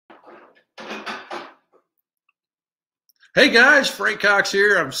Hey guys, Frank Cox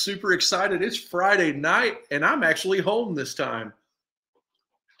here. I'm super excited. It's Friday night and I'm actually home this time.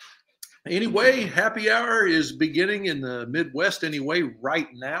 Anyway, happy hour is beginning in the Midwest anyway. Right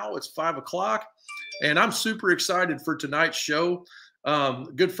now, it's 5 o'clock, and I'm super excited for tonight's show. A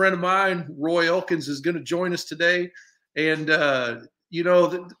good friend of mine, Roy Elkins, is going to join us today. And,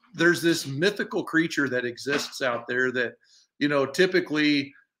 there's this mythical creature that exists out there that,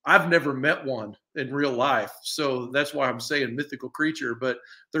 typically I've never met one in real life. So that's why I'm saying mythical creature. But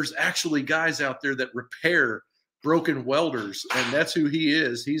there's actually guys out there that repair broken welders, and that's who he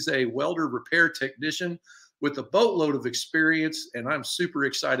is. He's a welder repair technician with a boatload of experience, and I'm super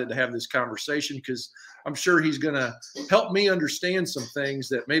excited to have this conversation because I'm sure he's going to help me understand some things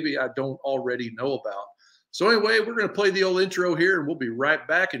that maybe I don't already know about. So anyway, we're going to play the old intro here, and we'll be right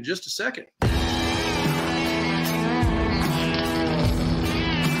back in just a second.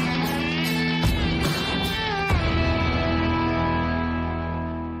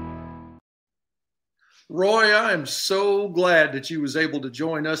 Roy, I am so glad that you was able to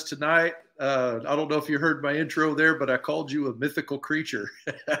join us tonight. I don't know if you heard my intro there, but I called you a mythical creature.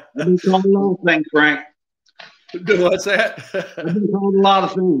 I've been called a lot of things, Frank. What's that? I've been called a lot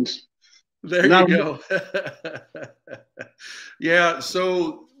of things. There you go. Yeah,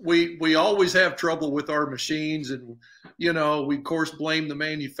 so we always have trouble with our machines, and we of course blame the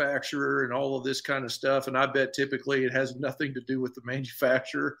manufacturer and all of this kind of stuff. And I bet typically it has nothing to do with the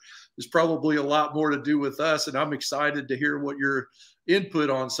manufacturer. There's probably a lot more to do with us, and I'm excited to hear what your input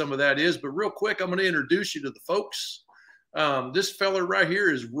on some of that is. But real quick, I'm going to introduce you to the folks. This fella right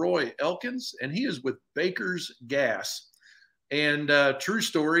here is Roy Elkins, and he is with Baker's Gas. And true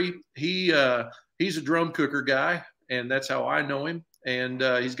story, he's a drum cooker guy, and that's how I know him. And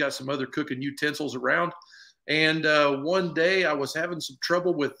he's got some other cooking utensils around. And one day I was having some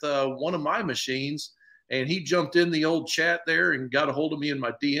trouble with one of my machines, and he jumped in the old chat there and got a hold of me in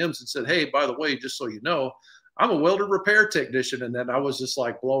my DMs and said, "Hey, by the way, just so you know, I'm a welder repair technician." And then I was just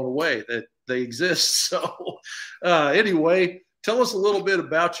like blown away that they exist. So anyway, tell us a little bit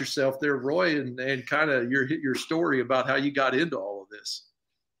about yourself there, Roy, and kind of your story about how you got into all of this.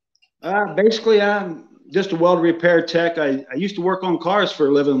 Basically, I'm just a welder repair tech. I used to work on cars for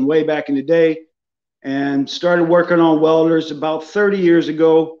a living way back in the day, and started working on welders about 30 years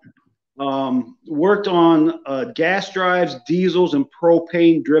ago. Worked on gas drives, diesels, and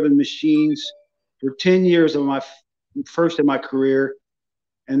propane-driven machines for 10 years of my first in my career,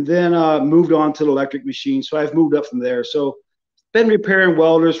 and then moved on to the electric machines. So I've moved up from there. So been repairing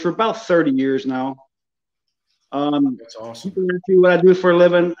welders for about 30 years now. That's awesome. What I do for a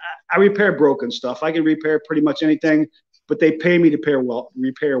living, I repair broken stuff. I can repair pretty much anything, but they pay me to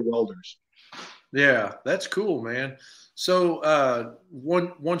repair welders. Yeah, that's cool, man. So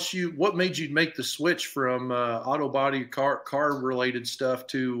what made you make the switch from auto body car related stuff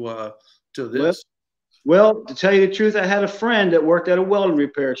to this? Well, to tell you the truth, I had a friend that worked at a welding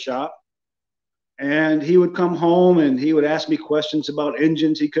repair shop, and he would come home and he would ask me questions about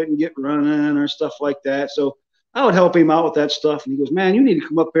engines he couldn't get running or stuff like that. So I would help him out with that stuff. And he goes, "Man, you need to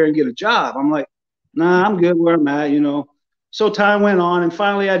come up here and get a job." I'm like, "Nah, I'm good where I'm at, So time went on, and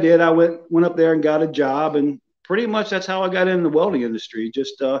finally I did. I went up there and got a job, and pretty much that's how I got into the welding industry,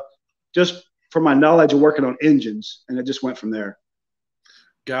 just from my knowledge of working on engines, and it just went from there.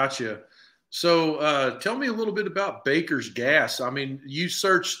 Gotcha. So tell me a little bit about Baker's Gas. I mean, you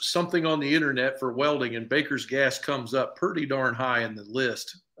search something on the internet for welding, and Baker's Gas comes up pretty darn high in the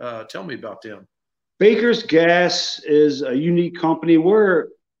list. Tell me about them. Baker's Gas is a unique company. We're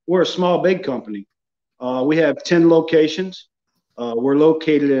a small, big company. We have 10 locations. We're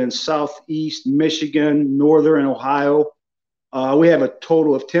located in Southeast Michigan, Northern Ohio. We have a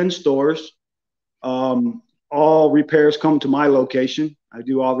total of 10 stores. All repairs come to my location. I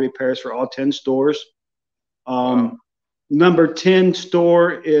do all repairs for all 10 stores. Wow. Number 10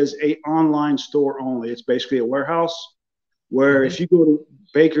 store is an online store only. It's basically a warehouse where if you go to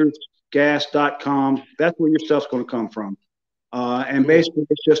bakersgas.com, that's where your stuff's going to come from. And basically,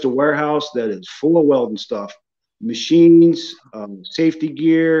 it's just a warehouse that is full of welding stuff, machines, safety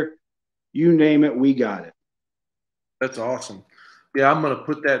gear, you name it, we got it. That's awesome. Yeah, I'm going to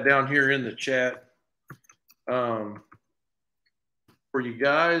put that down here in the chat for you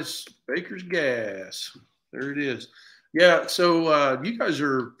guys. Baker's Gas. There it is. Yeah, so you guys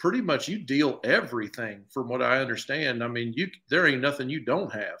are pretty much, you deal everything from what I understand. I mean, there ain't nothing you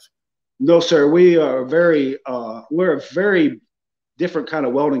don't have. No, sir. We are we're a very different kind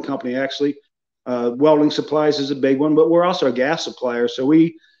of welding company, actually. Welding supplies is a big one, but we're also a gas supplier. So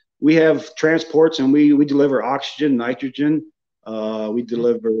we have transports, and we deliver oxygen, nitrogen. We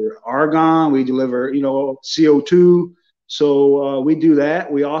deliver argon. We deliver, CO2. So we do that.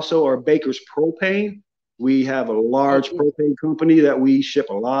 We also are Baker's Propane. We have a Oh, large cool. propane company that we ship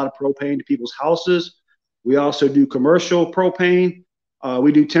a lot of propane to people's houses. We also do commercial propane.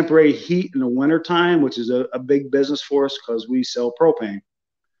 We do temporary heat in the wintertime, which is a big business for us because we sell propane.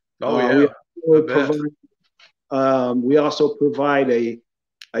 Oh We yeah, I also bet. provide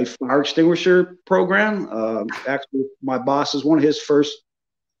a fire extinguisher program. Actually, my boss's one of his first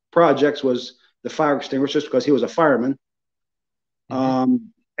projects was the fire extinguishers because he was a fireman. Hmm.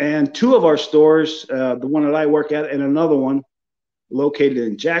 And two of our stores, the one that I work at and another one located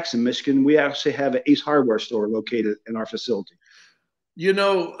in Jackson, Michigan, we actually have an Ace Hardware store located in our facility.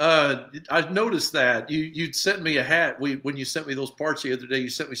 I noticed that you sent me a hat. When you sent me those parts the other day, you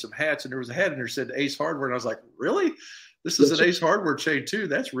sent me some hats, and there was a hat in there that said Ace Hardware, and I was like, really? This is Yes, an sir. Ace Hardware chain too.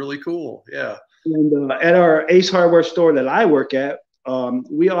 That's really cool. Yeah. And at our Ace Hardware store that I work at,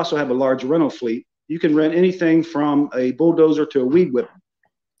 we also have a large rental fleet. You can rent anything from a bulldozer to a weed whip,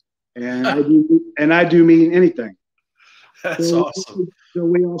 and I do mean anything. That's So, awesome. so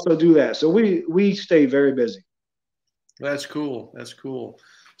we also do that. So we stay very busy. That's cool. That's cool.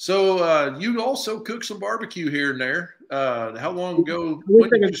 So you also cook some barbecue here and there. How long I ago? wish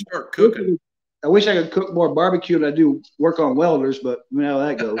When I did could, you start I wish cooking? I could, I wish I could cook more barbecue than I do work on welders, but you know how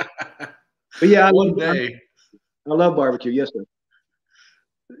that goes. But yeah, One day. I love barbecue. Yes, sir.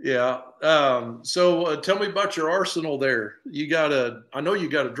 Yeah. So tell me about your arsenal there. I know you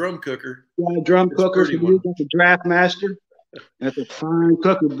got a drum cooker. Got a drum A cooker sturdy from you. one. Got the Draft Master. That's a fine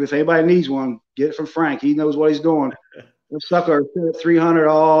cooker. If anybody needs one, get it from Frank. He knows what he's doing. That sucker at 300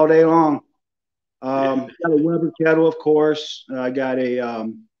 all day long. Yeah. Got a Weber kettle, of course. I got a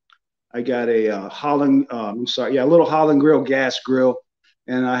Holland. I'm sorry, yeah, a little Holland grill gas grill,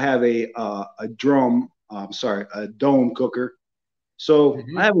 and I have a drum. Sorry, a dome cooker. So I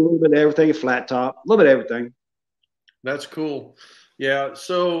Hmm. have a little bit of everything, a flat top, a little bit of everything. That's cool. Yeah.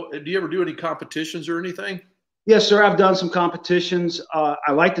 So do you ever do any competitions or anything? Yes, sir. I've done some competitions.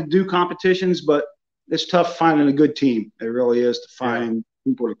 I like to do competitions, but it's tough finding a good team. It really is to Yeah. find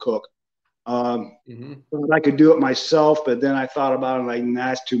people to cook. Um, Hmm. I could do it myself, but then I thought about it like,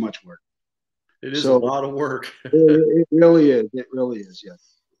 nah, it's too much work. It is a So lot of work. it really is. It really is. Yeah.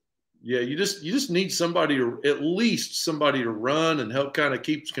 Yeah. You just need somebody to at least somebody to run and help kind of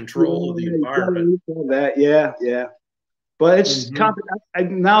keeps control of the environment. Yeah, that. Yeah, yeah. But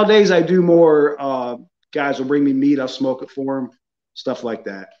Hmm. nowadays. I do more. Guys will bring me meat. I'll smoke it for them. Stuff like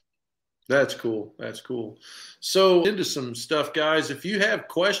that. That's cool. That's cool. So into some stuff, guys. If you have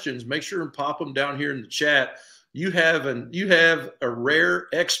questions, make sure and pop them down here in the chat. You have a rare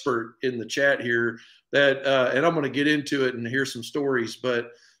expert in the chat here that, and I'm going to get into it and hear some stories.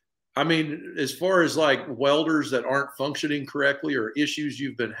 But I mean, as far as like welders that aren't functioning correctly or issues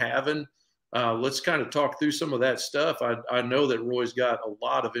you've been having, let's kind of talk through some of that stuff. I know that Roy's got a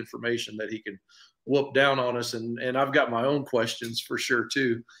lot of information that he can whoop down on us, and I've got my own questions for sure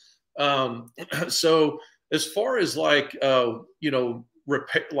too. So as far as like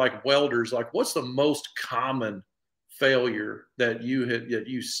repair like welders, like what's the most common failure that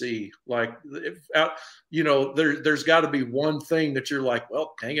you see? Like if out, there's got to be one thing that you're like,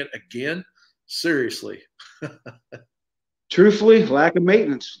 well, dang it again. Seriously. Truthfully, lack of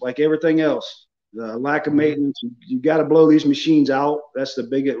maintenance, like everything else. The lack of Mhm. maintenance. You got to blow these machines out. That's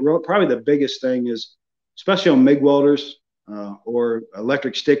probably the biggest thing is, especially on MIG welders or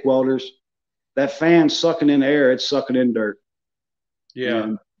electric stick welders. That fan sucking in air, it's sucking in dirt Yeah.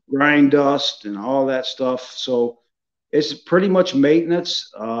 and grind dust and all that stuff. So it's pretty much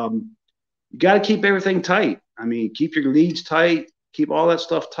maintenance. You got to keep everything tight. I mean, keep your leads tight, keep all that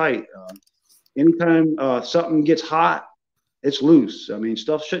stuff tight. Anytime something gets hot, it's loose. I mean,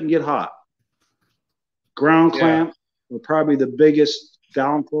 stuff shouldn't get hot. Ground Yeah. clamp are probably the biggest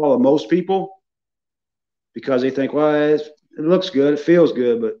downfall of most people because they think, well, it looks good, it feels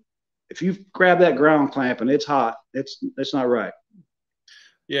good, but if you grab that ground clamp and it's hot, it's not right.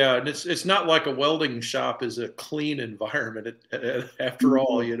 Yeah, and it's not like a welding shop is a clean environment after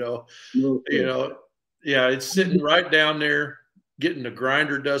all, No, no, you sir. know. Yeah, it's sitting right down there getting the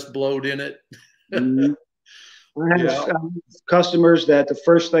grinder dust blowed in it. Mhm. I Yeah. have customers that the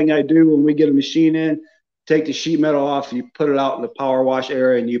first thing I do when we get a machine in, take the sheet metal off, you put it out in the power wash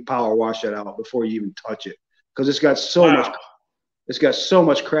area, and you power wash it out before you even touch it because Wow. it's got so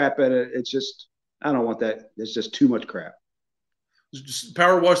much crap in it. It's just I don't want that. It's just too much crap. Just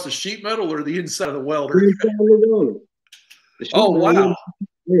power wash the sheet metal or the inside of the welder. Inside the roller. The sheet Oh, metal wow.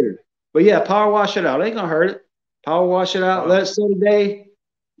 later. But yeah, power wash it out. It ain't gonna hurt it. Power wash it out, let Wow. it sit a day,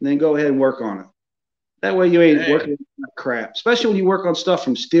 and then go ahead and work on it. That way you ain't Dang. working on crap. Especially when you work on stuff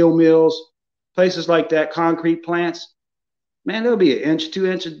from steel mills, places like that, concrete plants. Man, there'll be an inch, 2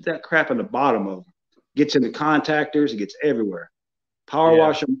 inches, that crap in the bottom of them. Gets in the contactors, it gets everywhere. Power Yeah.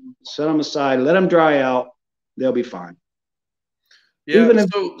 wash them, set them aside, let them dry out. They'll be fine. Yeah. Even if,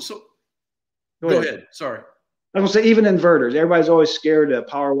 So go go ahead. ahead. Sorry. I'm gonna say even inverters. Everybody's always scared to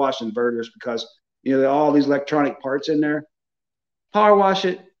power wash inverters because there are all these electronic parts in there. Power wash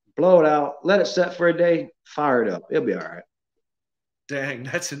it, blow it out, let it set for a day, fire it up. It'll be all right. Dang,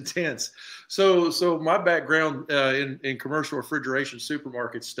 that's intense. So my background in commercial refrigeration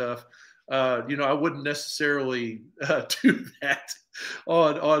supermarket stuff, I wouldn't necessarily do that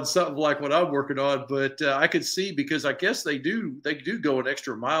on something like what I'm working on, but I could see because I guess they do go an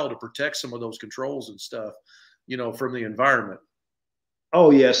extra mile to protect some of those controls and stuff, from the environment.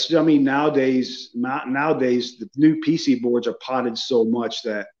 Oh yes, I mean nowadays the new PC boards are potted so much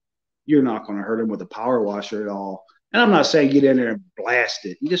that you're not going to hurt them with a power washer at all. And I'm not saying get in there and blast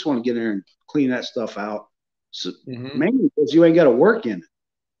it. You just want to get in there and clean that stuff out. So, Hmm. mainly because you ain't got to work in it.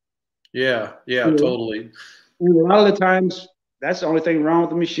 Yeah, yeah, You know, totally. and a lot of the times, that's the only thing wrong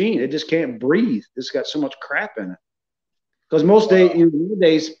with the machine. It just can't breathe. It's got so much crap in it. Because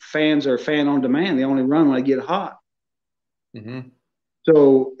nowadays fans are fan on demand. They only run when they get hot. Hmm.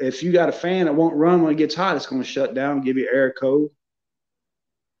 So if you got a fan that won't run when it gets hot, it's going to shut down, give you air cold.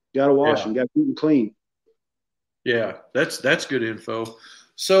 You got to wash Yeah. them. You got to keep them clean. Yeah, that's good info.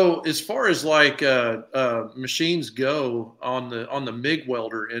 So as far as like machines go on the MIG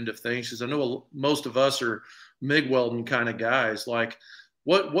welder end of things, because I know most of us are MIG welding kind of guys. Like,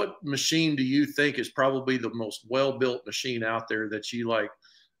 what machine do you think is probably the most well built machine out there that you like?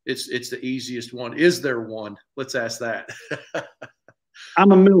 It's the easiest one. Is there one? Let's ask that.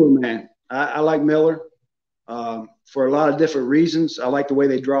 I'm a Miller man. I like Miller for a lot of different reasons. I like the way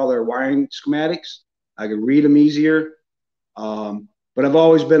they draw their wiring schematics. I can read them easier. But I've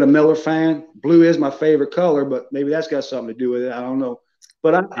always been a Miller fan. Blue is my favorite color, but maybe that's got something to do with it. I don't know.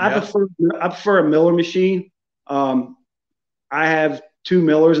 But I Yeah. prefer a Miller machine. Um, I have two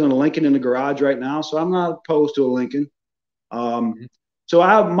Millers and a Lincoln in the garage right now, so I'm not opposed to a Lincoln. Um, Mhm. so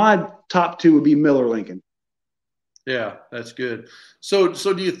my top two would be Miller Lincoln. Yeah, that's good. So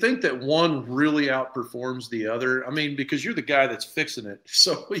do you think that one really outperforms the other? I mean, because you're the guy that's fixing it,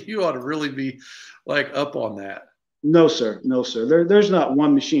 so you ought to really be like up on that. No, sir. No, sir. There's not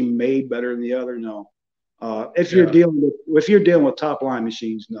one machine made better than the other. No. If you're Yeah. dealing with top line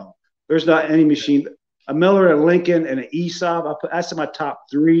machines, no. There's not any machine. A Miller, a Lincoln, and an ESOP. That's in my top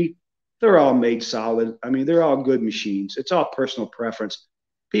three. They're all made solid. I mean, they're all good machines. It's all personal preference.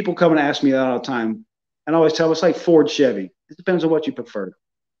 People come and ask me that all the time, and I always tell them it's like Ford, Chevy. It depends on what you prefer.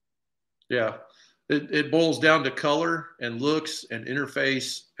 Yeah. It boils down to color and looks and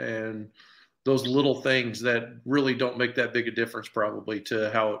interface and those little things that really don't make that big a difference probably to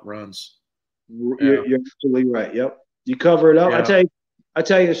how it runs. Yeah. You're absolutely right. Yep. You cover it up. Yeah. I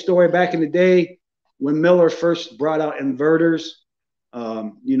tell you a story back in the day when Miller first brought out inverters.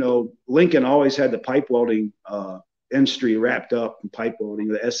 Lincoln always had the pipe welding industry wrapped up in pipe welding,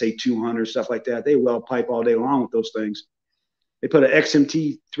 the SA 200 stuff like that. They weld pipe all day long with those things. They put an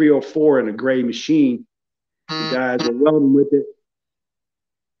XMT 304 in a gray machine. The guys were welding with it,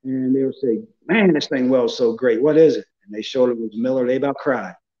 and they would say, "Man, this thing welds so great. What is it?" And they showed it was Miller. They about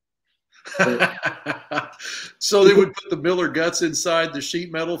cried. So, So they would put the Miller guts inside the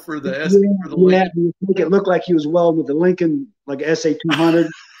sheet metal for the yeah, Lincoln. make it look like he was welding with the Lincoln, like SA 200,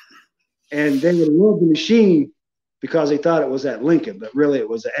 and they would love the machine because they thought it was that Lincoln, but really it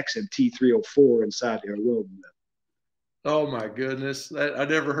was the XMT 304 inside there welding with. Oh my goodness, I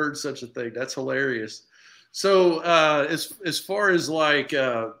never heard such a thing. That's hilarious. So as far as like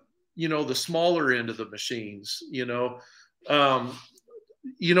the smaller end of the machines, um,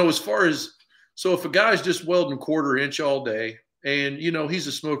 as far as so if a guy's just welding 1/4 inch all day, and he's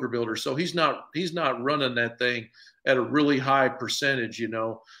a smoker builder, so he's not running that thing at a really high percentage.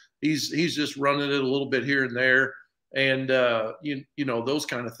 He's just running it a little bit here and there, and those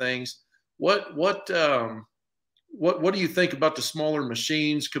kind of things. What do you think about the smaller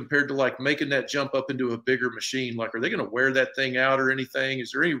machines compared to like making that jump up into a bigger machine? Like, are they going to wear that thing out or anything?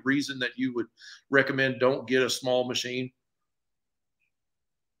 Is there any reason that you would recommend don't get a small machine?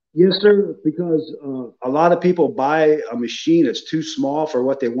 Yes, sir, because a lot of people buy a machine that's too small for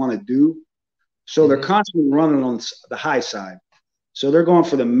what they want to do. So they're Hmm. constantly running on the high side. So they're going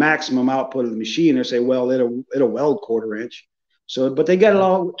for the maximum output of the machine. They say, well, it'll weld 1/4 inch. So, but they got it Hmm.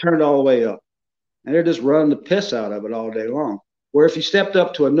 all turned all the way up, and they're just running the piss out of it all day long. Where if you stepped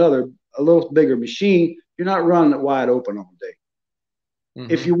up to a little bigger machine, you're not running it wide open all day.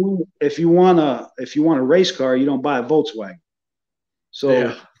 If Hmm. you want a race car, you don't buy a Volkswagen.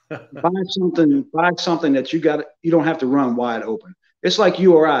 Yeah. So Buy something that you don't have to run wide open. It's like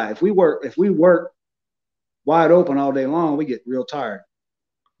you or I. If we work wide open all day long, we get real tired.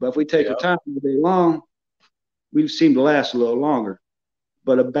 But if we take our Yeah. time all day long, we seem to last a little longer.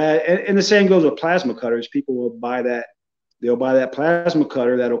 But and the same goes with plasma cutters. People will buy that. They'll buy that plasma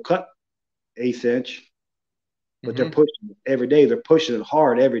cutter that'll cut 1/8 inch, but they're pushing it every day. They're pushing it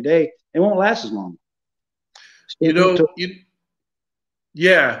hard every day. It won't last as long.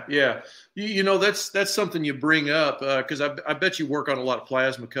 Yeah, yeah. That's something you bring up because I bet you work on a lot of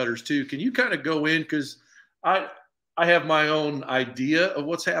plasma cutters too. Can you kind of go in because I I have my own idea of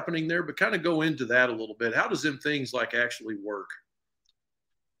what's happening there, but kind of go into that a little bit. How does them things like actually work?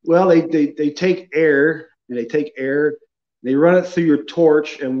 Well, they take air and they run it through your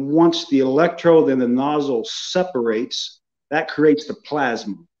torch, and once the electrode and the nozzle separates, that creates the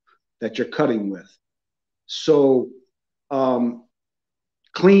plasma that you're cutting with. So,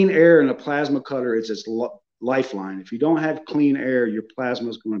 clean air in a plasma cutter is its lifeline. If you don't have clean air, your plasma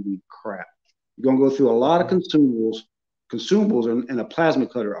is going to be crap. You're going to go through a lot of consumables. Consumables in a plasma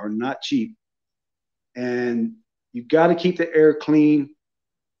cutter are not cheap, and you got to keep the air clean.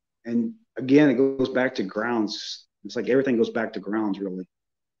 And again, it goes back to grounds. It's like everything goes back to grounds, really.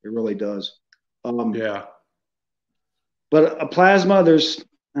 It really does. Yeah. But a plasma, there's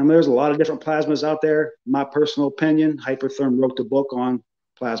a lot of different plasmas out there. My personal opinion, Hypertherm wrote the book on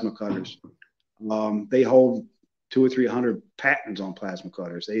plasma cutters. They hold 200 or 300 patents on plasma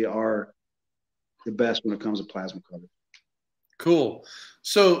cutters. They are the best when it comes to plasma cutters. Cool.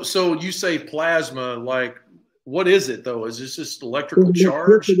 So you say plasma, like what is it though? Is this just electrical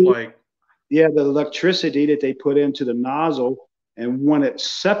charge? Like, yeah, the electricity that they put into the nozzle, and when it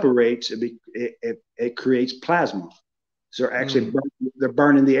separates, it creates plasma. So they're actually they're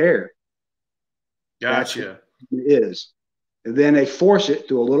burning the air. Gotcha. It is. And then they force it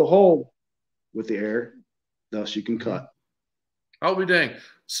through a little hole with the air, thus you can cut. I'll be dang.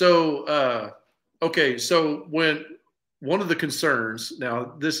 So, okay. So when one of the concerns,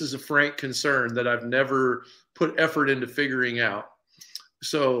 now this is a frank concern that I've never put effort into figuring out.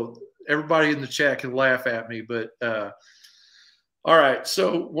 So everybody in the chat can laugh at me, but all right.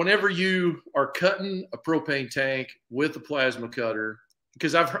 So whenever you are cutting a propane tank with a plasma cutter,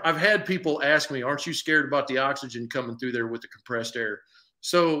 because I've had people ask me, aren't you scared about the oxygen coming through there with the compressed air?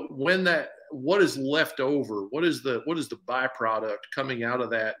 So what is left over? What is the byproduct coming out of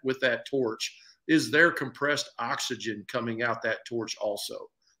that with that torch? Is there compressed oxygen coming out that torch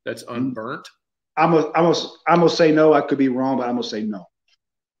also that's unburnt? I'm gonna say no. I could be wrong, but I'm gonna say no.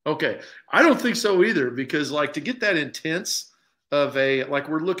 Okay, I don't think so either, because like to get that intense of a, like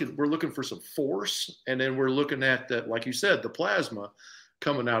we're looking for some force, and then we're looking at that, like you said, the plasma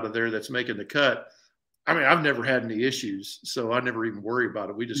coming out of there that's making the cut. I mean, I've never had any issues, so I never even worry about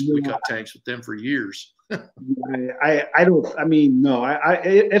it. We cut tanks with them for years. I don't. I mean, no.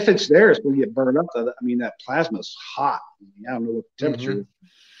 If it's there, it's going to get burned up. I mean, that plasma is hot. I don't know what the temperature is.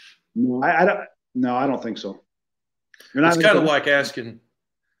 No, I don't. No, I don't think so. It's kind of like asking.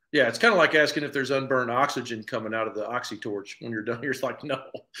 Yeah, it's kind of like asking if there's unburned oxygen coming out of the oxy torch when you're done. You're like, no,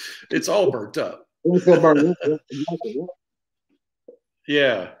 it's all burnt up.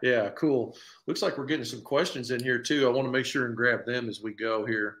 Yeah, cool. Looks like we're getting some questions in here too. I want to make sure and grab them as we go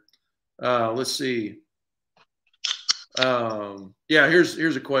here. Let's see. Yeah,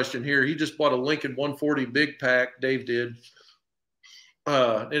 here's a question here. He just bought a Lincoln 140 big pack. Dave did.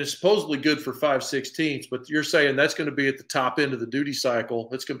 And it's supposedly good for 5/16, but you're saying that's going to be at the top end of the duty cycle.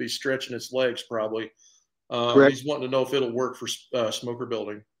 It's going to be stretching its legs probably. He's wanting to know if it'll work for smoker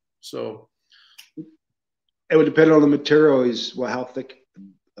building. So it would depend on the material. How thick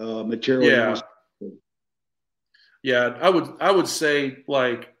material is. Yeah, I would say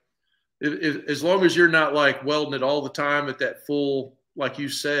like if as long as you're not like welding it all the time at that full, like you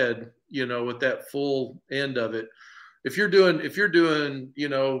said, at that full end of it. If you're doing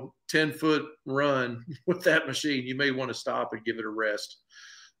 10-foot run with that machine, you may want to stop and give it a rest.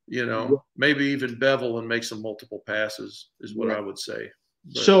 Maybe even bevel and make some multiple passes is what I would say.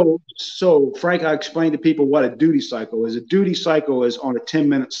 But, so Frank, I explained to people what a duty cycle is. A duty cycle is on a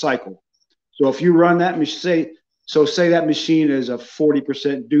 10-minute cycle. So if you run that machine, say that machine is a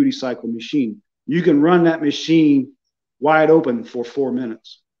 40% duty cycle machine, you can run that machine wide open for 4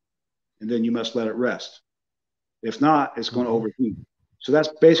 minutes, and then you must let it rest. If not, it's going to overheat. So that's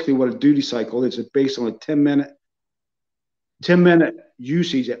basically what a duty cycle is. It's based on a 10-minute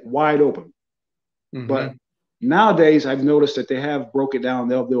usage at wide open. But nowadays, I've noticed that they have broke it down.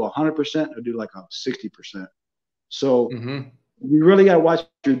 They'll do 100% or do like a 60%. So you really got to watch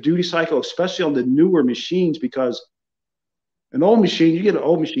your duty cycle, especially on the newer machines, because An old machine, you get an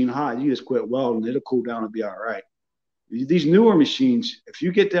old machine hot, you just quit welding, it'll cool down and be all right. These newer machines, if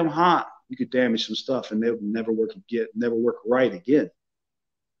you get them hot, you could damage some stuff and they'll never work again, never work right again.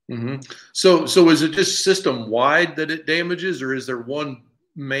 Mm-hmm. So is it just system wide that it damages, or is there one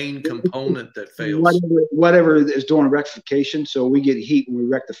main component that fails? Whatever is doing rectification. So we get heat when we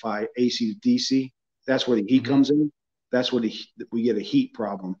rectify AC to DC. That's where the heat comes in. That's where we get a heat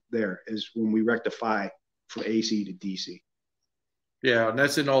problem. There is when we rectify from AC to DC. Yeah, and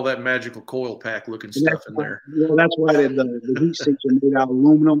that's in all that magical coil pack looking stuff in there. Well, that's why the heat sinks are made out of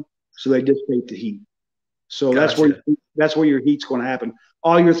aluminum, so they dissipate the heat. So gotcha. That's where your heat's going to happen.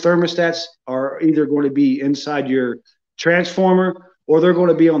 All your thermostats are either going to be inside your transformer or they're going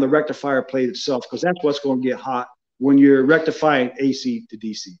to be on the rectifier plate itself, because that's what's going to get hot when you're rectifying AC to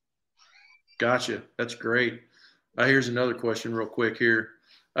DC. Gotcha. That's great. Here's another question real quick here.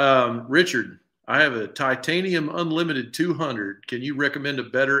 Richard, I have a titanium unlimited 200. Can you recommend a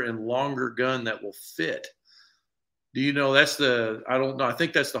better and longer gun that will fit? Do you know that's I don't know. I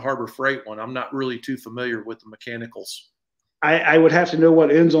think that's the Harbor Freight one. I'm not really too familiar with the mechanicals. I would have to know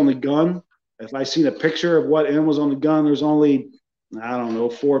what ends on the gun. If I seen a picture of what end was on the gun, there's only, I don't know,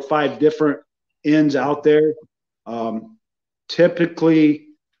 4 or 5 different ends out there. Typically,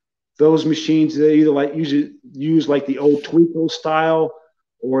 those machines, they either use like the old Tweco style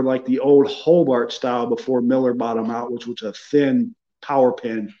or like the old Hobart style before Miller bought them out, which was a thin power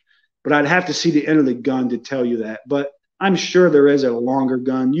pin. But I'd have to see the end of the gun to tell you that. But I'm sure there is a longer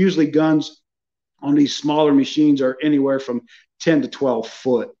gun. Usually guns on these smaller machines are anywhere from 10 to 12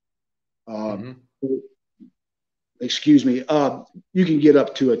 foot. Excuse me. You can get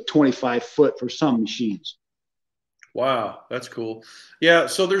up to a 25 foot for some machines. Wow, that's cool. Yeah,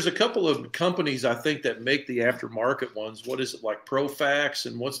 so there's a couple of companies I think that make the aftermarket ones. What is it, like Profax,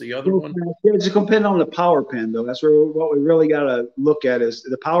 and what's the other one? Yeah, it's depending on the power pin, though. That's what we really got to look at is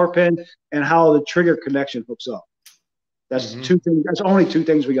the power pin and how the trigger connection hooks up. That's 2 things. That's only 2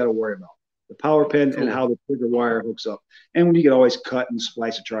 things we got to worry about: the power pin and how the trigger wire hooks up. And you can always cut and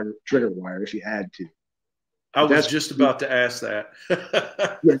splice a trigger wire if you had to. I was just about to ask that.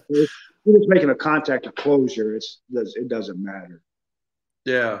 Yeah, you're just making a contact or closure. It doesn't matter.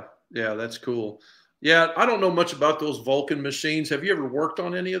 Yeah, that's cool. Yeah, I don't know much about those Vulcan machines. Have you ever worked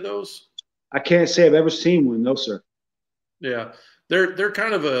on any of those? I can't say I've ever seen one. No, sir. Yeah, they're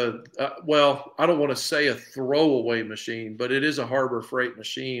kind of well, I don't want to say a throwaway machine, but it is a Harbor Freight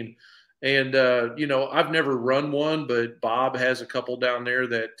machine. And I've never run one, but Bob has a couple down there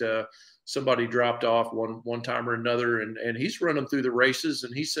that somebody dropped off one time or another, and he's run them through the races.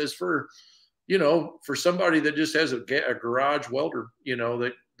 And he says for somebody that just has a garage welder,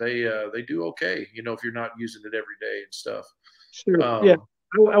 that they do okay, if you're not using it every day and stuff. Sure. Yeah,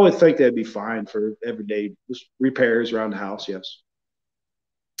 I would think that'd be fine for everyday repairs around the house. Yes.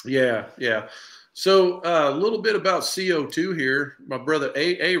 Yeah. So a little bit about CO2 here. My brother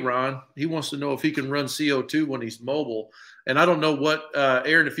Aaron, he wants to know if he can run CO2 when he's mobile. And I don't know what,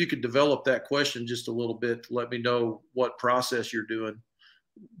 Aaron, if you could develop that question just a little bit to let me know what process you're doing.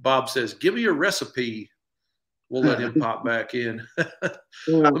 Bob says, give me your recipe. We'll let him pop back in.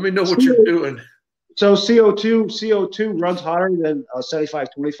 Let me know what you're doing. So CO2 runs hotter than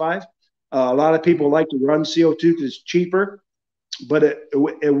 7525. A lot of people like to run CO2 because it's cheaper, but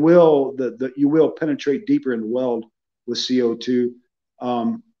you will penetrate deeper in the weld with CO2.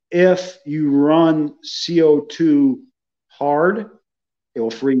 If you run CO2 hard, it will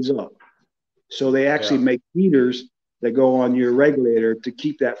freeze up. So they actually make heaters that go on your regulator to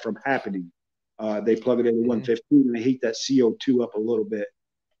keep that from happening. They plug it into 115 and they heat that CO2 up a little bit.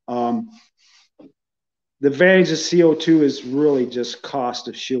 The advantage of CO2 is really just cost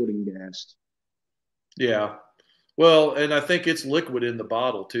of shielding gas. Yeah. Well, and I think it's liquid in the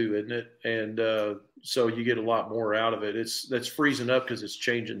bottle too, isn't it? And so you get a lot more out of it. That's freezing up because it's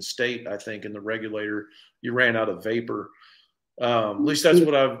changing state, I think, in the regulator. You ran out of vapor. At least that's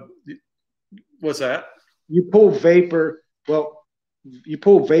what's that? You pull vapor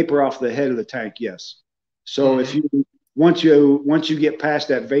off the head of the tank, yes. So if once you get past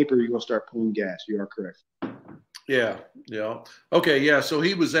that vapor, you're gonna start pulling gas. You are correct. Yeah. Okay, yeah. So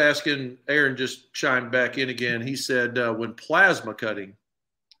he was asking, Aaron just chimed back in again. He said when plasma cutting.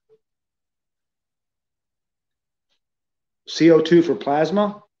 CO2 for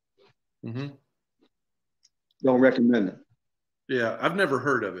plasma? Don't recommend it. Yeah, I've never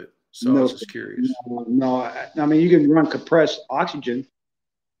heard of it. So I was just curious. No, I mean, you can run compressed oxygen,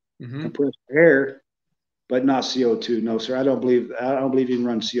 compressed air, but not CO2. No, sir. I don't believe you can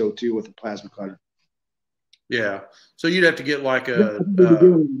run CO2 with a plasma cutter. Yeah. So you'd have to get like a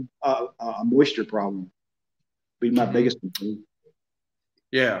moisture problem. Be my biggest concern.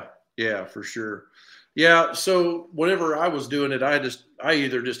 Yeah, yeah, for sure. Yeah, so whenever I was doing it, I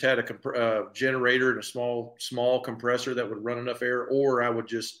either just had a generator and a small compressor that would run enough air, or I would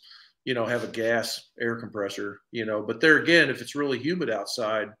just have a gas air compressor. But there again, if it's really humid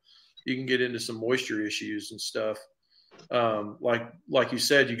outside, you can get into some moisture issues and stuff. Like you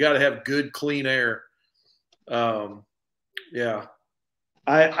said, you got to have good clean air. Yeah.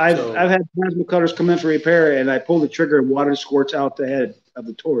 I've had plasma cutters come in for repair, and I pull the trigger and water squirts out the head of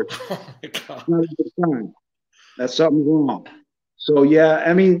the torch. Oh my God. It's not a good sign. That's something wrong. So yeah,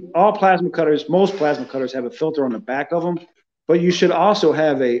 I mean, most plasma cutters have a filter on the back of them, but you should also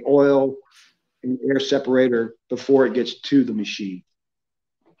have a oil and air separator before it gets to the machine.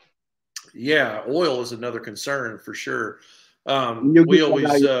 Yeah, oil is another concern for sure. We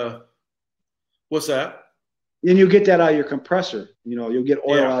always what's that? And you get that out of your compressor. You'll get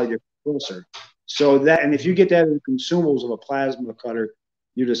oil out of your compressor. So that, and if you get that in the consumables of a plasma cutter,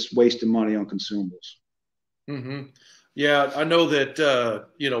 you're just wasting money on consumables. Mm-hmm. Yeah, I know that,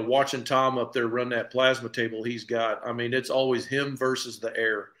 watching Tom up there run that plasma table he's got, I mean, it's always him versus the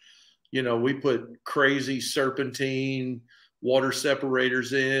air. We put crazy serpentine water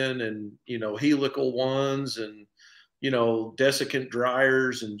separators in and, helical ones and, desiccant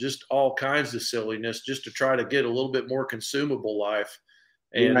dryers and just all kinds of silliness just to try to get a little bit more consumable life.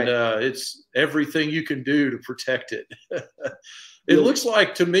 And right. It's everything you can do to protect it. It looks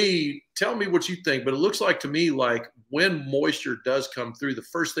like to me, tell me what you think, but it looks like to me like when moisture does come through, the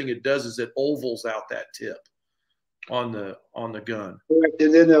first thing it does is it ovals out that tip on the gun. Correct.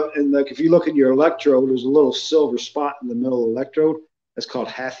 And then if you look at your electrode, there's a little silver spot in the middle of the electrode. That's called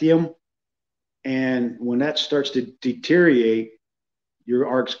hafnium. And when that starts to deteriorate, your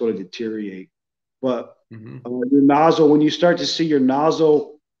arc's going to deteriorate. But your nozzle, when you start to see your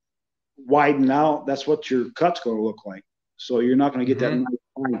nozzle widen out, that's what your cut's going to look like. So you're not going to get that nice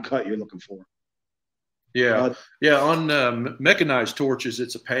fine cut you're looking for. Yeah. On mechanized torches,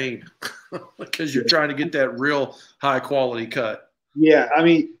 it's a pain because you're trying to get that real high quality cut. Yeah. I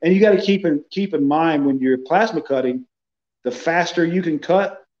mean, and you got to keep in mind when you're plasma cutting, the faster you can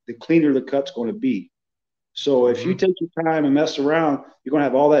cut, the cleaner the cut's going to be. So if you take your time and mess around, you're going to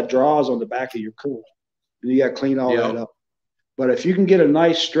have all that draws on the back of your cut. And you got to clean all that up. But if you can get a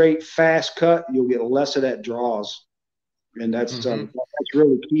nice, straight, fast cut, you'll get less of that draws. And that's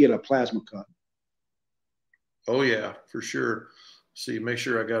really key in a plasma cut. Oh, yeah, for sure. See, make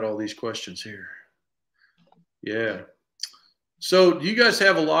sure I got all these questions here. Yeah. So do you guys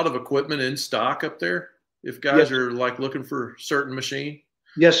have a lot of equipment in stock up there if guys are like looking for a certain machine?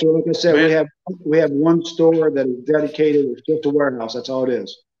 Yes, sir. Like I said, we have one store that is dedicated. It's just a warehouse. That's all it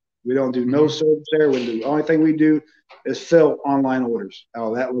is. We don't do no service there. The only thing we do is fill online orders out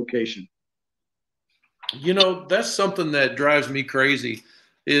of that location. That's something that drives me crazy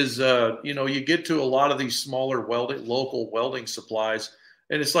is, you get to a lot of these smaller local welding supplies,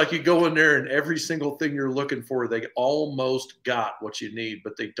 and it's like you go in there and every single thing you're looking for, they almost got what you need,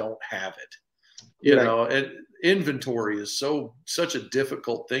 but they don't have it. Inventory is such a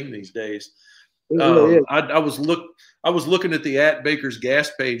difficult thing these days. I was looking at the at Baker's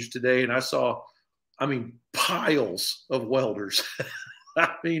gas page today, and I saw, piles of welders.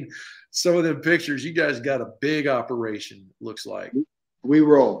 I mean, some of them pictures, you guys got a big operation, looks like. We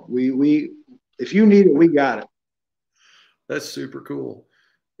roll. We if you need it, we got it. That's super cool.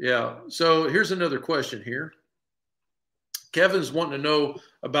 Yeah. So here's another question here. Kevin's wanting to know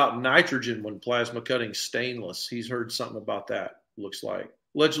about nitrogen when plasma cutting stainless. He's heard something about that, looks like.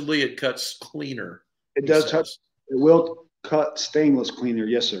 Allegedly, it cuts cleaner. It does. It will cut stainless cleaner,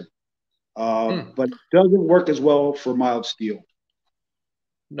 yes, sir. But it doesn't work as well for mild steel.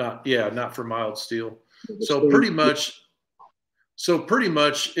 Not for mild steel. So pretty much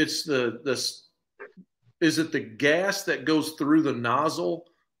it's is it the gas that goes through the nozzle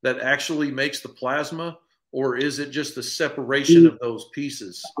that actually makes the plasma, or is it just the separation of those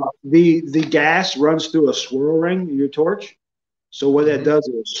pieces? The gas runs through a swirl ring in your torch. So what that does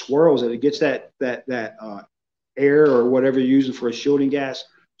is it swirls it. It gets that air or whatever you're using for a shielding gas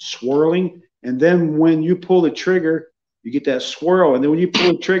swirling. And then when you pull the trigger, you get that swirl. And then when you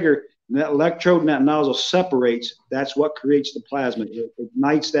pull the trigger, and that electrode and that nozzle separates, that's what creates the plasma. It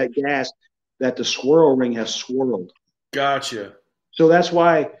ignites that gas that the swirl ring has swirled. Gotcha. So that's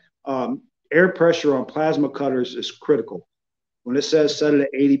why air pressure on plasma cutters is critical. When it says set it at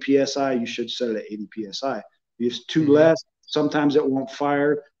 80 PSI, you should set it at 80 PSI. If it's too less, sometimes it won't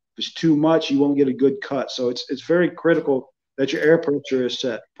fire. If it's too much, you won't get a good cut. So it's very critical that your air pressure is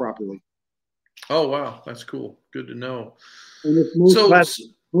set properly. Oh, wow. That's cool. Good to know. And if most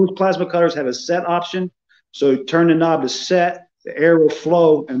plasma cutters have a set option, So turn the knob to set, the air will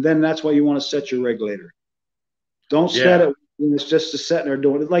flow, and then that's why you want to set your regulator. Don't set it when it's just a setting there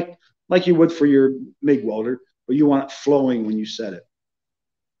doing it like you would for your MIG welder, but you want it flowing when you set it.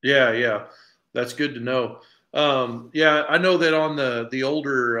 Yeah, yeah, that's good to know. Yeah, I know that on the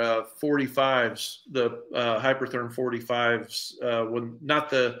older 45s, the Hypertherm 45s, when not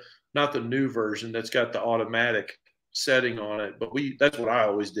the new version that's got the automatic setting on it, but that's what I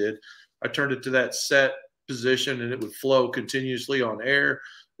always did. I turned it to that set position and it would flow continuously on air.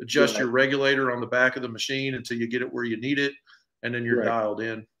 Adjust your regulator on the back of the machine until you get it where you need it, and then you're dialed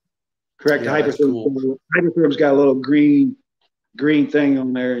in. Correct. Yeah, Hypertherm's got a little green thing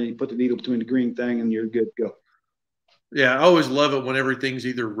on there, and you put the needle between the green thing, and you're good to go. Yeah, I always love it when everything's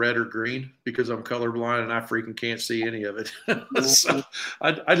either red or green because I'm colorblind and I freaking can't see any of it. So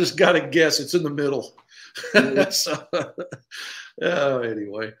I just got to guess it's in the middle. So,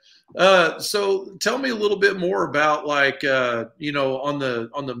 anyway, so tell me a little bit more about like on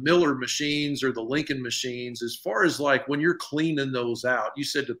the Miller machines or the Lincoln machines, as far as like when you're cleaning those out. You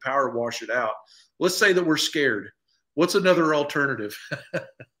said to power wash it out. Let's say that we're scared. What's another alternative?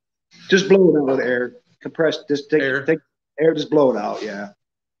 Just blow it out with air. Compress. Just take air. Just blow it out. Yeah,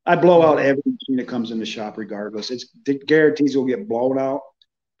 I blow out every machine that comes in the shop, regardless. It guarantees will get blown out.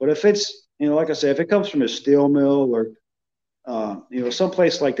 But if it's like I said, if it comes from a steel mill or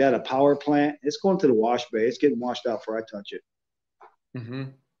someplace like that, a power plant, it's going to the wash bay. It's getting washed out before I touch it. Mm-hmm.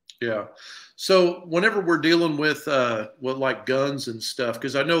 Yeah. So whenever we're dealing with like guns and stuff,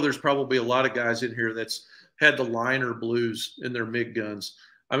 because I know there's probably a lot of guys in here that's had the liner blues in their MIG guns.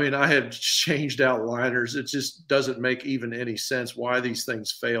 I mean, I have changed out liners. It just doesn't make even any sense why these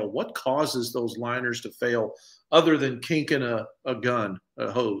things fail. What causes those liners to fail other than kinking a gun, a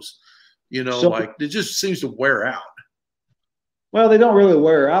hose? Like it just seems to wear out. Well, they don't really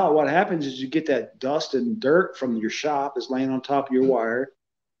wear out. What happens is you get that dust and dirt from your shop is laying on top of your wire.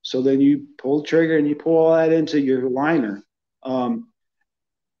 So then you pull the trigger and you pull all that into your liner.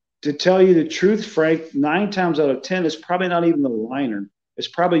 To tell you the truth, Frank, 9 times out of 10, it's probably not even the liner. It's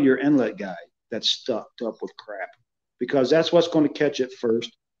probably your inlet guide that's stuffed up with crap, because that's what's going to catch it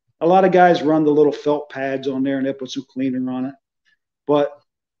first. A lot of guys run the little felt pads on there and they put some cleaner on it. But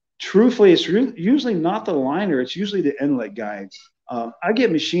truthfully, it's usually not the liner. It's usually the inlet guide. I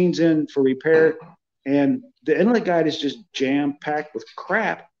get machines in for repair, and the inlet guide is just jam-packed with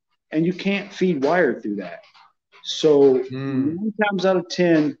crap, and you can't feed wire through that. So 9 times out of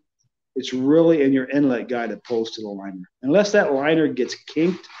 10, it's really in your inlet guide that pulls to the liner. Unless that liner gets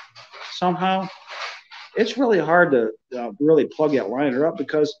kinked somehow, it's really hard to really plug that liner up,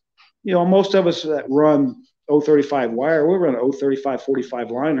 because, most of us that run 035 wire, we run an 035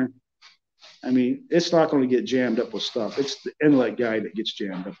 45 liner. I mean, it's not going to get jammed up with stuff. It's the inlet guide that gets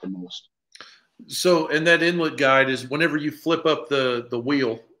jammed up the most. So, and that inlet guide is whenever you flip up the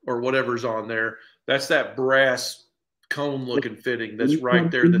wheel or whatever's on there, that's that brass cone looking fitting that's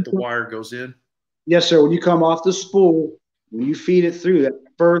right there that the wire goes in. Yes, sir. When you come off the spool, when you feed it through, that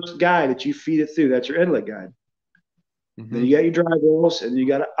first guide that you feed it through, that's your inlet guide. Mm-hmm. Then you got your drive rolls and you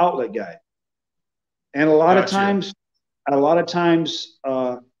got an outlet guide. And a lot of times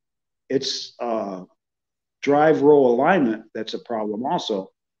it's drive roll alignment that's a problem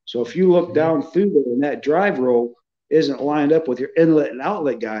also. So if you look down through there and that drive roll isn't lined up with your inlet and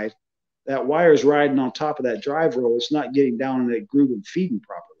outlet guide, that wire is riding on top of that drive roll. It's not getting down in that groove and feeding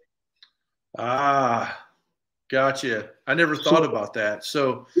properly. Ah, gotcha. I never thought about that.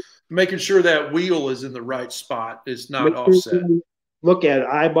 So making sure that wheel is in the right spot is not offset. Look at it,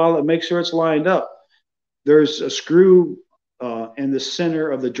 eyeball it, make sure it's lined up. There's a screw in the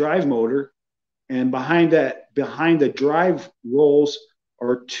center of the drive motor, and behind the drive rolls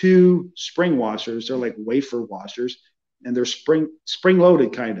are 2 spring washers. They're like wafer washers, and they're spring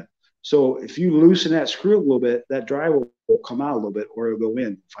loaded kind of. So if you loosen that screw a little bit, that drive will come out a little bit, or it'll go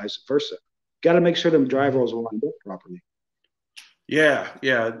in, vice versa. Got to make sure them drive rolls are lined up properly. Yeah,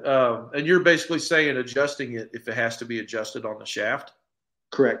 yeah. And you're basically saying adjusting it if it has to be adjusted on the shaft?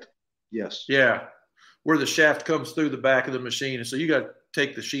 Correct. Yes. Yeah, where the shaft comes through the back of the machine. And so you got to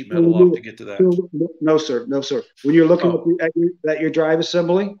take the sheet metal off to get to that. No, sir. No, sir. When you're looking at your drive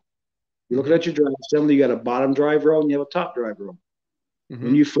assembly, you're looking at your drive assembly, you got a bottom drive roll and you have a top drive roll. Mm-hmm.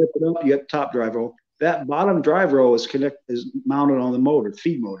 When you flip it up, you got the top drive roll. That bottom drive roll is mounted on the motor,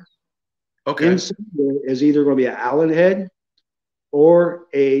 feed motor. Okay. Inside there is either going to be an Allen head or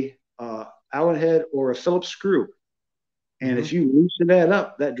a Phillips screw. And if you loosen that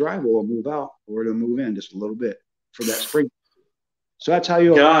up, that drive roll will move out, or it'll move in just a little bit for that spring. So that's how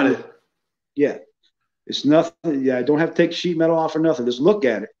you got it. Yeah. It's nothing. Yeah, I don't have to take sheet metal off or nothing. Just look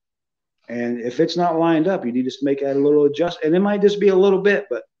at it. And if it's not lined up, you need to make that a little adjust. And it might just be a little bit,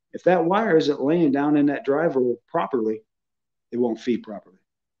 but if that wire isn't laying down in that driver properly, it won't feed properly.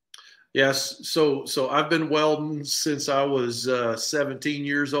 Yes. So I've been welding since I was 17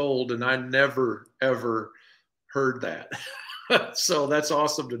 years old, and I never, ever heard that. So that's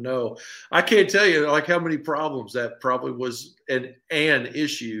awesome to know. I can't tell you like how many problems that probably was an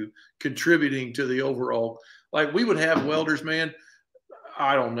issue contributing to the overall. Like we would have welders, man.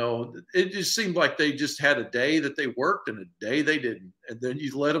 I don't know. It just seemed like they just had a day that they worked and a day they didn't. And then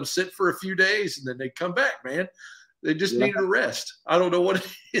you let them sit for a few days and then they come back, man. They just needed a rest. I don't know what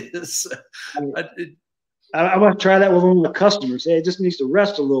it is. I want to try that with one of the customers. Hey, it just needs to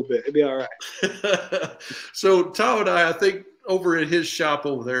rest a little bit. It'll be all right. So Tom and I think over at his shop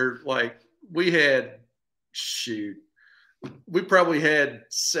over there, like we probably had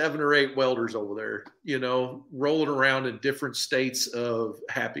 7 or 8 welders over there, you know, rolling around in different states of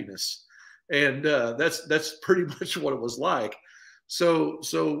happiness. And that's pretty much what it was like. So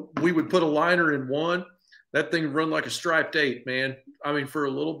we would put a liner in one. That thing would run like a striped 8, man. I mean, for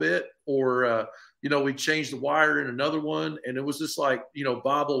a little bit, or you know, we changed the wire in another one, and it was just like, you know,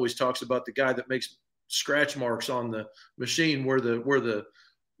 Bob always talks about the guy that makes scratch marks on the machine where the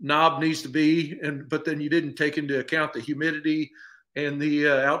knob needs to be, but then you didn't take into account the humidity and the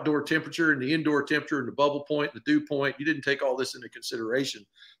outdoor temperature and the indoor temperature and the bubble point, the dew point. You didn't take all this into consideration.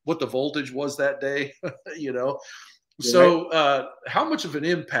 What the voltage was that day, you know. Yeah. So how much of an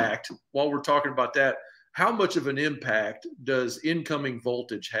impact, while we're talking about that, how much of an impact does incoming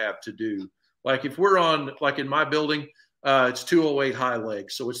voltage have to do? Like if we're on, like in my building, it's 208 high leg,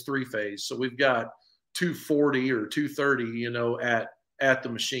 so it's 3-phase. So we've got 240 or 230, you know, at the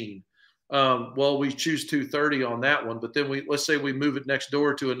machine. Well, we choose 230 on that one, but then let's say we move it next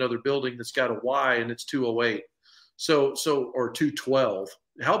door to another building that's got a Y and it's 208. So or 212.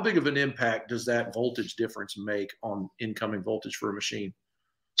 How big of an impact does that voltage difference make on incoming voltage for a machine?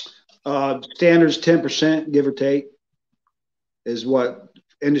 Standards 10%, give or take, is what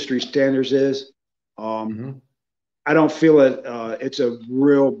industry standards is. I don't feel it's a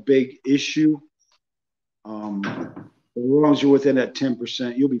real big issue. As long as you're within that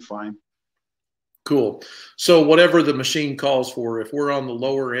 10%, you'll be fine. Cool. So whatever the machine calls for, if we're on the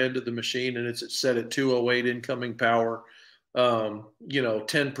lower end of the machine and it's set at 208 incoming power, you know,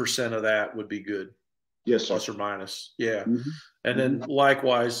 10% of that would be good. Yes, plus or minus. Yeah. And then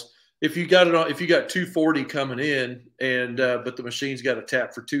likewise, if you got 240 coming in and but the machine's got a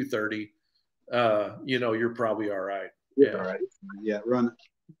tap for 230, you know, you're probably all right. Yeah. All right. Yeah, run it.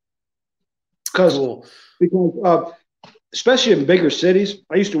 Because especially in bigger cities,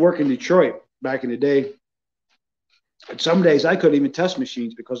 I used to work in Detroit back in the day. And some days I couldn't even test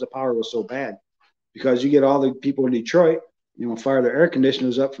machines because the power was so bad. Because you get all the people in Detroit, you know, fire their air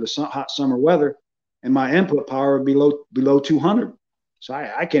conditioners up for the hot summer weather, and my input power would be below 200. So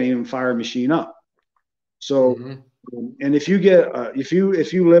I can't even fire a machine up. So, and if you get if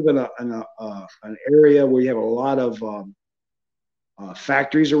you live in an area where you have a lot of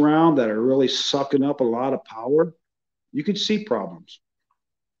factories around that are really sucking up a lot of power, you could see problems.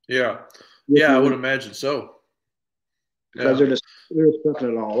 Yeah, yeah, I would imagine so. Because they're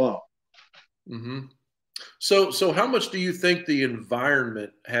sucking it all up. So how much do you think the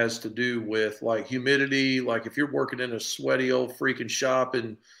environment has to do with like humidity? Like if you're working in a sweaty old freaking shop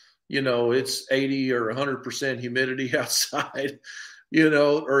and, you know, it's 80 or 100% humidity outside, you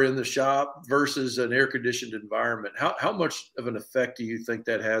know, or in the shop versus an air conditioned environment, how much of an effect do you think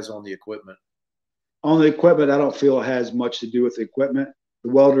that has on the equipment? On the equipment, I don't feel it has much to do with the equipment.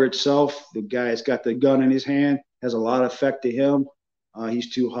 The welder itself, the guy that's got the gun in his hand, has a lot of effect to him.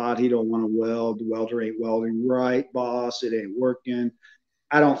 He's too hot. He don't want to weld. The welder ain't welding right, boss. It ain't working.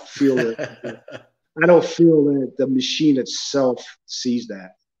 I don't feel that. I don't feel that the machine itself sees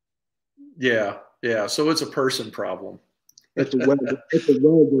that. Yeah, yeah. So it's a person problem. It's a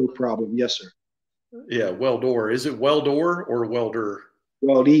welder problem. Yes, sir. Yeah, welder. Is it welder or welder?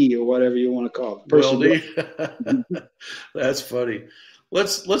 Weldy or whatever you want to call it. Weldy. That's funny.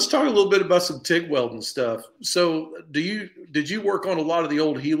 Let's talk a little bit about some TIG welding stuff. So did you work on a lot of the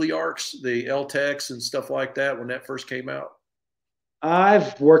old Healy arcs, the L-Tecs and stuff like that when that first came out?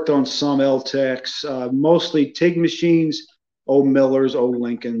 I've worked on some L-Tecs, mostly TIG machines, old Millers, old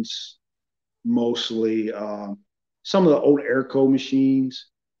Lincolns, mostly. Some of the old Airco machines,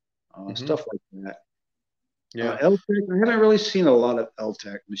 stuff like that. Yeah. L-Tec, I haven't really seen a lot of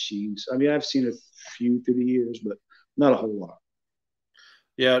L-Tec machines. I mean, I've seen a few through the years, but not a whole lot.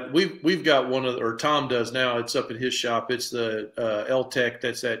 Yeah, we've got one of, or Tom does now. It's up at his shop. It's the L-Tec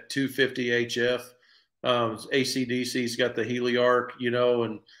that's at 250 HF. AC/DC's got the Healy arc, you know,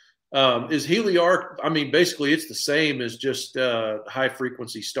 and Is HeliArc? I mean, basically, it's the same as just high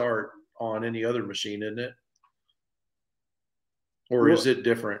frequency start on any other machine, isn't it? Or is Well, it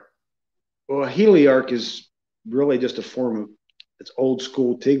different? well, HeliArc is really just a form of it's old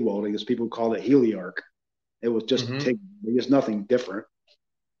school TIG welding, as people call it HeliArc. It was just Mm-hmm. TIG. There's nothing different.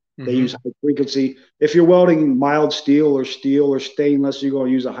 They use Mm-hmm. high frequency. If you're welding mild steel or stainless, you're going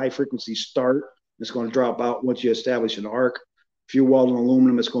to use a high frequency start. It's going to drop out once you establish an arc. If you're welding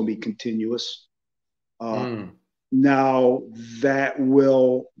aluminum, it's going to be continuous. Uh, Mm. Now that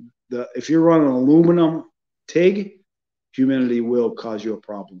will if you're running aluminum TIG, humidity will cause you a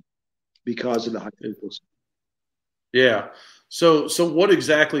problem because of the high frequency. Yeah. So what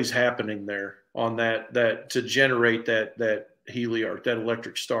exactly is happening there on that to generate that HeliArc, that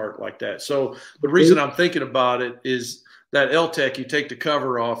electric start like that? So the reason I'm thinking about it is that LTEC, you take the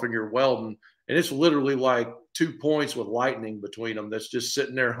cover off and you're welding, and it's literally like 2 points with lightning between them that's just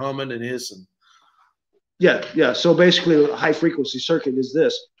sitting there humming and hissing. Yeah, yeah. So basically, a high frequency circuit is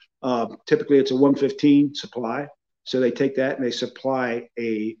this. Typically, it's a 115 supply. So they take that and they supply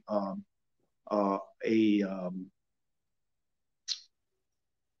a oh,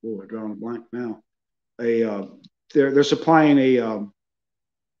 we're drawing a blank now. A they're supplying a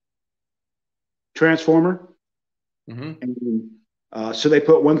transformer, Mm-hmm. and so they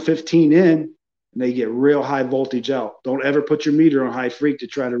put 115 in, and they get real high voltage out. Don't ever put your meter on high freak to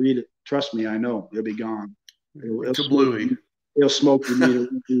try to read it. Trust me, I know it'll be gone. It'll smoke. Kablooey. It'll smoke your meter.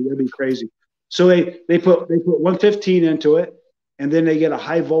 It'll be crazy. So they put 115 into it, and then they get a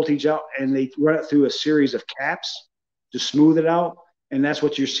high voltage out, and they run it through a series of caps to smooth it out, and that's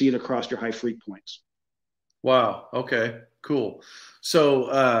what you're seeing across your high freak points. Wow. Okay. Cool.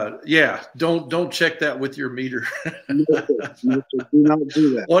 So yeah, don't check that with your meter. No, no, do not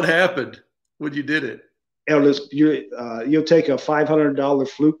do that. What happened when you did it? You'll take a $500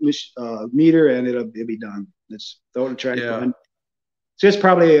 fluke meter, and it'll be done. It's throw it in the trash Yeah. behind. So it's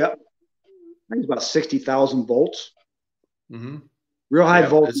probably I think it's about 60,000 volts. Mm-hmm. Real high Yeah,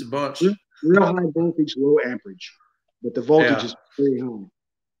 voltage. it's a bunch. Real high voltage, low amperage, but the voltage Yeah. is very high.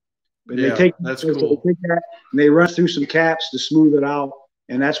 But Yeah, that's they cool. take that and they run through some caps to smooth it out,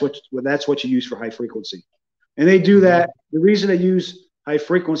 and that's what you use for high frequency. And they do Mm-hmm. that. The reason they use high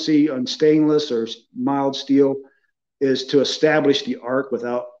frequency on stainless or mild steel is to establish the arc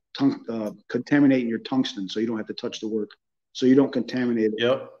without contaminating your tungsten, so you don't have to touch the work, so you don't contaminate it.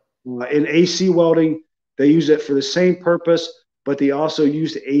 Yep. In AC welding, they use it for the same purpose, but they also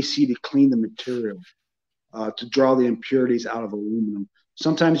use the AC to clean the material, to draw the impurities out of aluminum.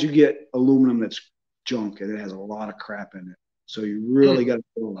 Sometimes you get aluminum that's junk and it has a lot of crap in it, so you really got to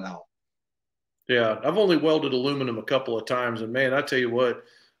pull it out. Yeah, I've only welded aluminum a couple of times, and man, I tell you what,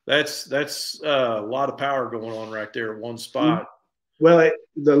 that's a lot of power going on right there at one spot. Well,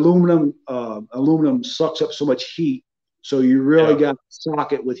 the aluminum sucks up so much heat, so you really Yeah. got to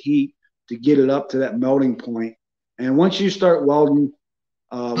sock it with heat to get it up to that melting point. And once you start welding,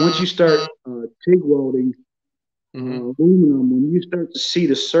 once you start TIG welding Mm-hmm. aluminum, when you start to see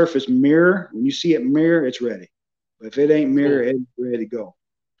the surface mirror, when you see it mirror, it's ready. But if it ain't mirror, Cool. it's ready to go.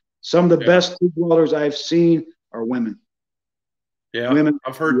 Some of the Yeah. best TIG welders I've seen are women. Yeah, Women,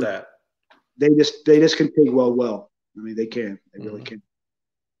 I've heard that. they just can TIG weld well. I mean, they can. They really can.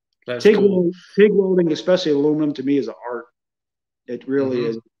 That's cool. TIG welding, especially aluminum, to me is an art. It really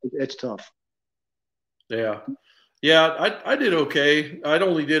is. Mm-hmm. It's tough. Yeah. Yeah, I did okay. I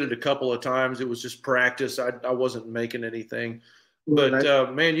only did it a couple of times. It was just practice. I wasn't making anything.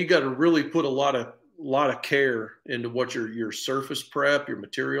 But man, you got to really put a lot of care into what your surface prep, your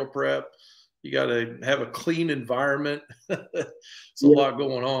material prep. You got to have a clean environment. It's a lot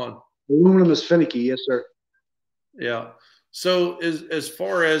going on. Aluminum is finicky, yes, sir. Yeah. So as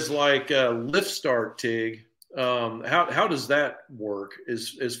far as like lift start TIG, how does that work?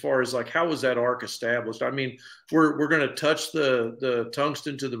 As far as like how was that arc established? I mean, we're going to touch the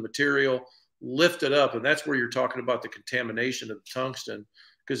tungsten to the material, lift it up, and that's where you're talking about the contamination of the tungsten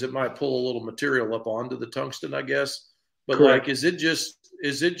because it might pull a little material up onto the tungsten, I guess. But Correct. like, is it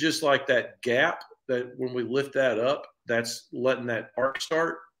just like that gap that when we lift that up, that's letting that arc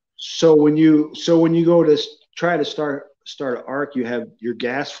start? So when you go to try to start an arc, you have your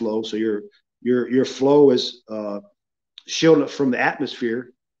gas flow. So your flow is shielded from the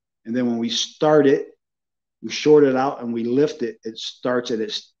atmosphere, and then when we start it, we short it out and we lift it. It starts at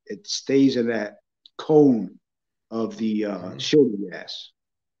it stays in that cone of the shielded gas,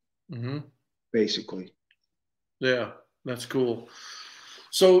 Mm-hmm. basically. Yeah, that's cool.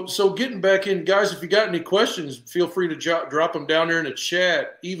 So getting back in, guys, if you got any questions, feel free to drop them down there in the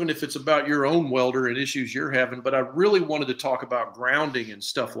chat, even if it's about your own welder and issues you're having. But I really wanted to talk about grounding and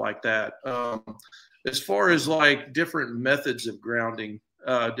stuff like that. As far as like different methods of grounding,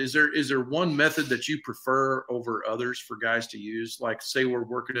 is there one method that you prefer over others for guys to use? Like, say we're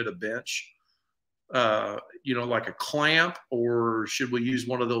working at a bench, like a clamp, or should we use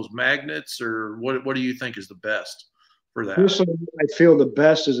one of those magnets, or what do you think is the best for that? Personally, I feel the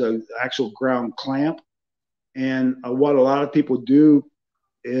best is an actual ground clamp. And what a lot of people do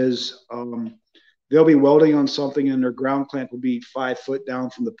is they'll be welding on something and their ground clamp will be 5 foot down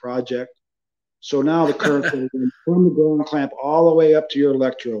from the project. So now the current from the ground clamp all the way up to your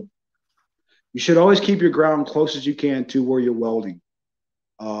electrode. You should always keep your ground close as you can to where you're welding.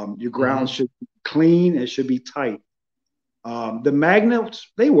 Your ground should be clean. It should be tight. The magnets,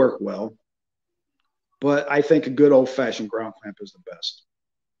 they work well. But I think a good old-fashioned ground clamp is the best.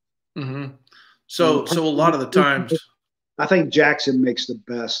 Mm-hmm. So a lot of the times, I think Jackson makes the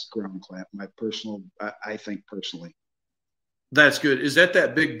best ground clamp. I think personally. That's good. Is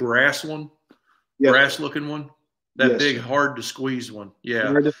that big brass one? Yes. Brass-looking one? That big, hard to squeeze one.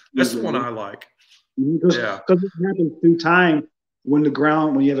 Yeah, that's the one I like. Because it happens through time when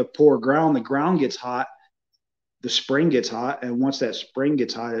you have a poor ground, the ground gets hot, the spring gets hot, and once that spring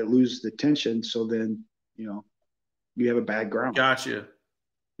gets hot, it loses the tension. So then you have a bad ground. Gotcha.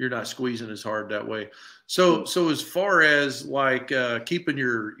 You're not squeezing as hard that way. So as far as like keeping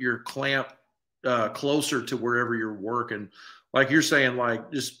your clamp closer to wherever you're working, like you're saying, like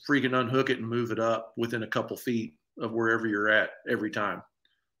just freaking unhook it and move it up within a couple feet of wherever you're at every time.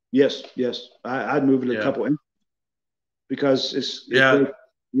 Yes. I'd move it a couple inches because you're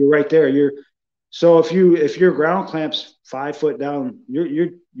right there. So if your ground clamp's 5 foot down,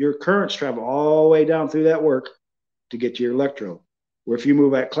 your currents travel all the way down through that work to get to your electrode. Where if you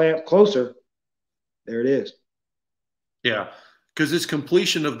move that clamp closer, there it is. Yeah, because it's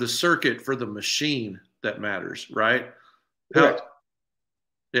completion of the circuit for the machine that matters, right? Correct.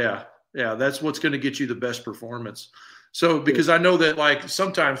 Yeah, that's what's going to get you the best performance. So because I know that like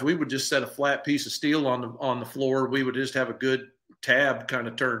sometimes we would just set a flat piece of steel on the floor, we would just have a good tab kind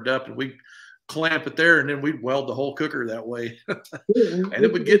of turned up, and we clamp it there, and then we'd weld the whole cooker that way. And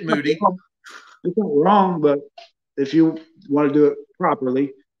it would get moody. It's not wrong, but if you want to do it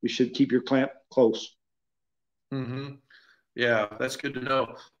properly, you should keep your clamp close. Mm-hmm. Yeah, that's good to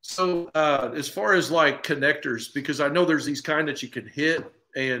know. So as far as like connectors, because I know there's these kind that you can hit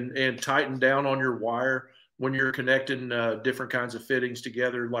and tighten down on your wire when you're connecting different kinds of fittings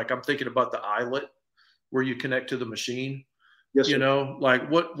together. Like I'm thinking about the eyelet where you connect to the machine. Yes, sir. Like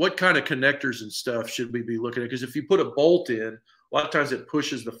what kind of connectors and stuff should we be looking at? Because if you put a bolt in, a lot of times it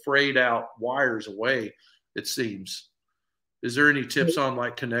pushes the frayed out wires away, it seems. Is there any tips on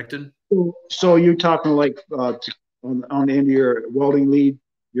like connecting? So you're talking like on the end of your welding lead,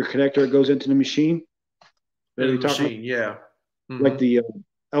 your connector goes into the machine? In the machine, yeah. Mm-hmm. Like the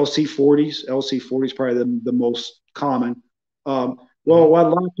LC40s. LC40 is probably the most common. Well, what a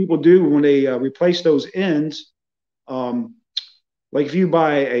lot of people do when they replace those ends, like if you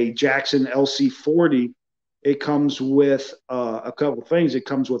buy a Jackson LC40, it comes with a couple of things. It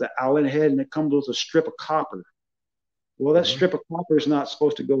comes with an Allen head and it comes with a strip of copper. Well, that strip of copper is not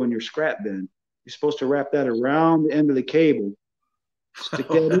supposed to go in your scrap bin. You're supposed to wrap that around the end of the cable, stick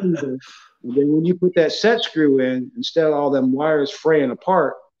that in there, and then when you put that set screw in, instead of all them wires fraying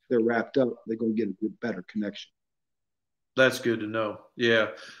apart, they're wrapped up. They're going to get a better connection. That's good to know. Yeah.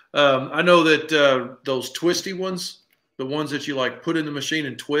 I know that those twisty ones, the ones that you like put in the machine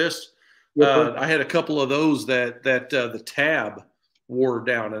and twist, I had a couple of those that the tab wore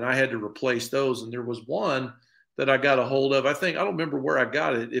down, and I had to replace those. And there was one that I got a hold of. I don't remember where I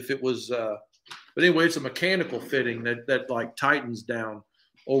got it, if it was, but anyway, it's a mechanical fitting that like tightens down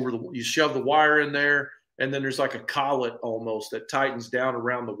over you shove the wire in there, and then there's like a collet almost that tightens down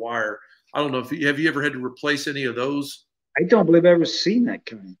around the wire. I don't know have you ever had to replace any of those? I don't believe I've ever seen that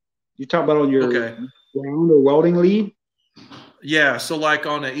kind. You talk about on your ground or welding lead? Yeah, so like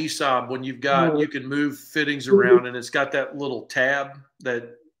on an ESOB, when you can move fittings around, and it's got that little tab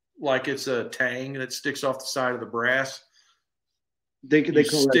that like it's a tang that sticks off the side of the brass. They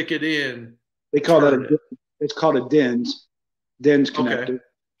call stick it in. They call that it's called a DINS connector.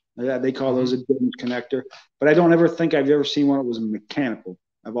 Okay. They call those a DINS connector. But I don't ever think I've ever seen one that was mechanical.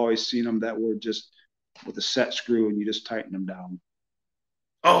 I've always seen them that were just with a set screw and you just tighten them down.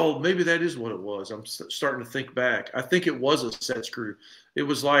 Oh, maybe that is what it was. I'm starting to think back. I think it was a set screw. It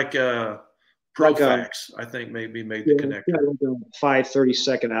was like Profax, I think, maybe made the connector. Yeah, like a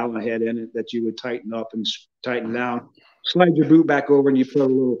 5/32 Allen head in it that you would tighten up and tighten down. slide your boot back over and you put a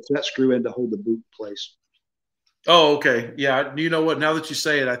little set screw in to hold the boot in place. Oh, okay. Yeah. You know what? Now that you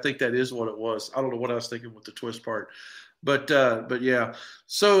say it, I think that is what it was. I don't know what I was thinking with the twist part, but yeah.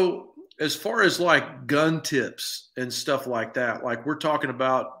 So as far as like gun tips and stuff like that, like we're talking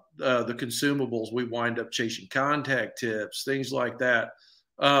about the consumables, we wind up chasing contact tips, things like that.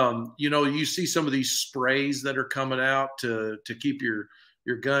 You see some of these sprays that are coming out to keep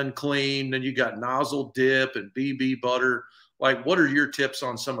your gun clean. Then you got nozzle dip and BB butter. Like, what are your tips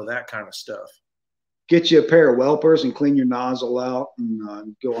on some of that kind of stuff? Get you a pair of Welpers and clean your nozzle out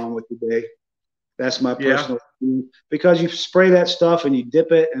and go on with the day. That's my Yeah. personal opinion. Because you spray that stuff and you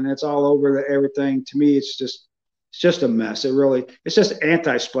dip it and it's all over everything. To me, it's just a mess. It's just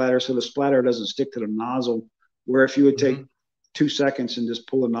anti-splatter, so the splatter doesn't stick to the nozzle. Where if you would take 2 seconds and just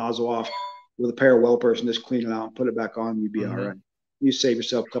pull the nozzle off with a pair of Welpers and just clean it out and put it back on, you'd be all right. You save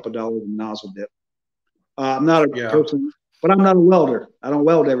yourself a couple of dollars in nozzle dip. I'm not a person, but I'm not a welder. I don't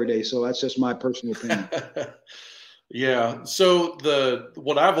weld every day, so that's just my personal opinion. Yeah. So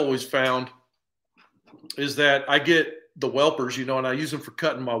what I've always found is that I get the Welpers, and I use them for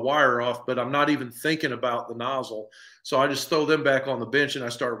cutting my wire off, but I'm not even thinking about the nozzle. So I just throw them back on the bench and I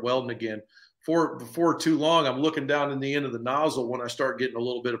start welding again. Before too long, I'm looking down in the end of the nozzle when I start getting a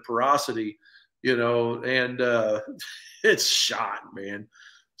little bit of porosity, and it's shot, man.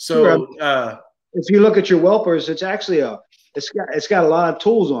 So if you look at your Welpers, it's actually it's got a lot of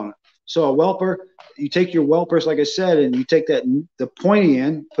tools on it. So a Welper, you take your Welpers, like I said, and you take the pointy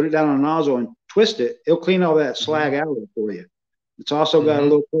end, put it down on a nozzle and twist it. It'll clean all that slag out of it for you. It's also got a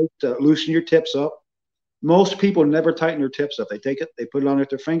little place to loosen your tips up. Most people never tighten their tips up. They take it, they put it on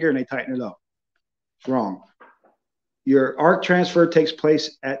their finger, and they tighten it up. It's wrong. Your arc transfer takes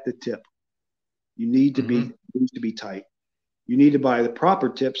place at the tip. You need to be tight. You need to buy the proper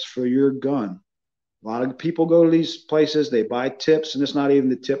tips for your gun. A lot of people go to these places, they buy tips, and it's not even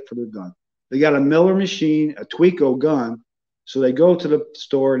the tip for their gun. They got a Miller machine, a Tweco gun. So they go to the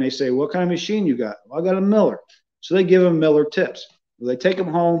store and they say, what kind of machine you got? Well, I got a Miller. So they give them Miller tips. Well, they take them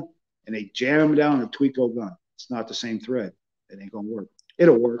home and they jam them down a Tweco gun. It's not the same thread. It ain't going to work.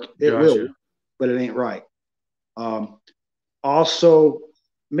 It'll work. It will, but it ain't right. Also,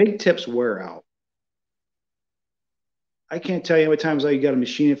 make tips wear out. I can't tell you how many times you got a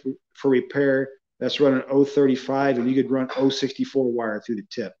machine for repair that's running 035 and you could run 064 wire through the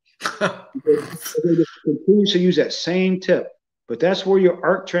tip. They just continue to use that same tip, but that's where your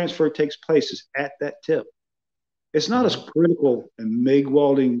arc transfer takes place, is at that tip. It's not as critical in MIG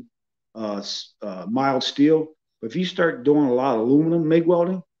welding mild steel, but if you start doing a lot of aluminum MIG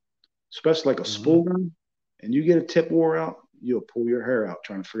welding, especially like a spool gun, and you get a tip wore out, you'll pull your hair out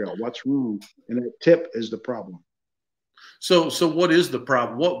trying to figure out what's wrong, and that tip is the problem. So what is the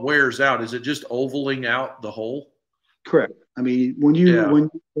problem? What wears out? Is it just ovaling out the hole? Correct. I mean, when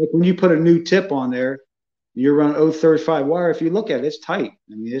you put a new tip on there, you're running 035 wire. If you look at it, it's tight.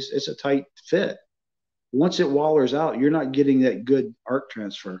 I mean, it's a tight fit. Once it wallers out, you're not getting that good arc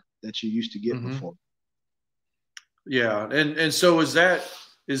transfer that you used to get before. Yeah, and so is that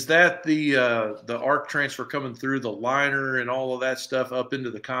the arc transfer coming through the liner and all of that stuff up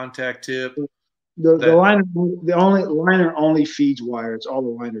into the contact tip? The liner, the only liner only feeds wire. It's all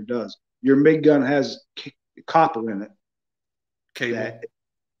the liner does. Your MIG gun has copper in it.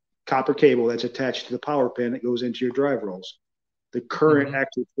 Copper cable that's attached to the power pin that goes into your drive rolls. The current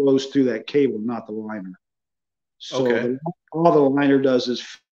actually flows through that cable, not the liner. So all the liner does is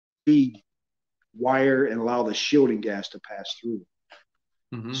feed wire and allow the shielding gas to pass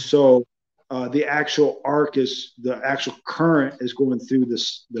through. So the actual arc the actual current is going through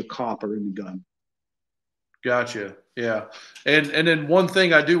the copper in the gun. Gotcha. Yeah. And then one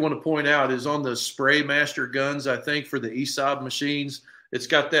thing I do want to point out is on the Spray Master guns, I think for the ESOB machines, it's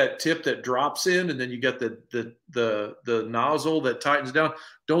got that tip that drops in, and then you got the nozzle that tightens down.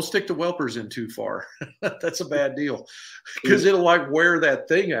 Don't stick the Welpers in too far. That's a bad deal because it'll like wear that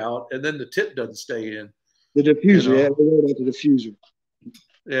thing out, and then the tip doesn't stay in. The diffuser, yeah, the diffuser.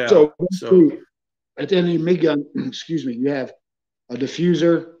 Yeah. So at the end of your MIG gun, excuse me, you have a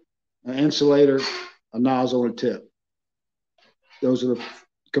diffuser, an insulator, a nozzle, and tip. Those are the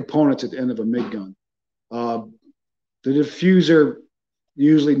components at the end of a MIG gun. The diffuser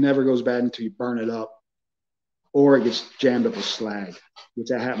usually never goes bad until you burn it up, or it gets jammed up with slag, which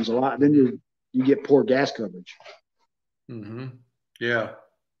that happens a lot. Then you get poor gas coverage. Yeah.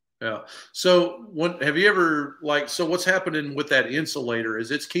 Yeah. So have you ever so what's happening with that insulator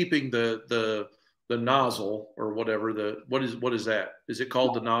is it's keeping the nozzle or whatever what is that? Is it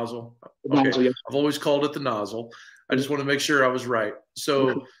called the nozzle? Okay. I've always called it the nozzle. I just want to make sure I was right.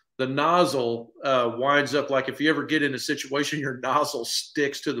 So the nozzle winds up, like if you ever get in a situation your nozzle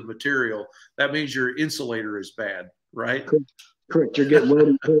sticks to the material, that means your insulator is bad, right? Correct. You're getting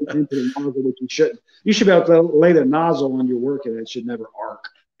welded into the nozzle, which you shouldn't. You should be able to lay the nozzle on your work, and it should never arc.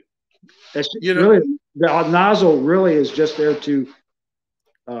 That's really the nozzle really is just there to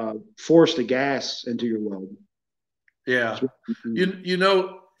force the gas into your weld. Yeah, you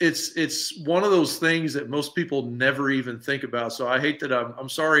know, it's one of those things that most people never even think about. So I hate that I'm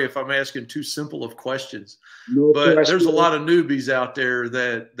sorry if I'm asking too simple of questions, but there's a lot of newbies out there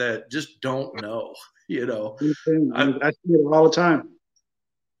that just don't know. You know, I see it all the time.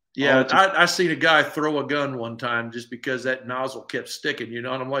 Yeah, I seen a guy throw a gun one time just because that nozzle kept sticking. You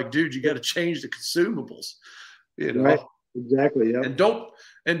know, and I'm like, dude, you got to change the consumables. You know, right. Exactly. Yeah. And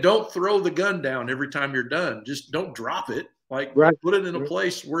don't throw the gun down every time you're done. Just don't drop it. Like put it in a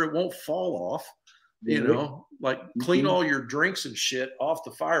place where it won't fall off. You know, like clean all your drinks and shit off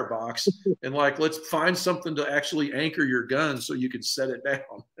the firebox, and like let's find something to actually anchor your gun so you can set it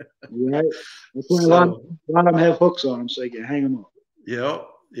down. Right. That's why a lot of them have hooks on them so you can hang them up.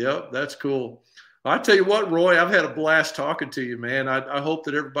 Yep, that's cool. I tell you what, Roy, I've had a blast talking to you, man. I hope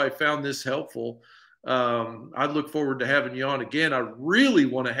that everybody found this helpful. I look forward to having you on again. I really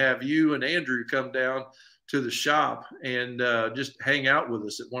want to have you and Andrew come down to the shop and just hang out with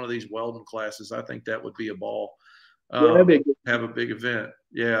us at one of these welding classes. I think that would be a ball. Have a big event.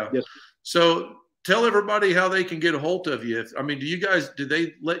 Yeah. Yes. So tell everybody how they can get a hold of you. Do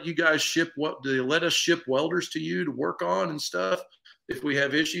they let you guys ship do they let us ship welders to you to work on and stuff if we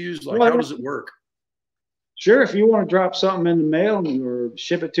have issues? Like, how does it work? Sure. If you want to drop something in the mail or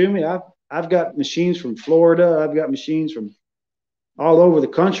ship it to me, I've got machines from Florida. I've got machines from all over the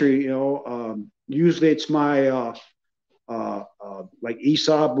country. You know, usually it's my like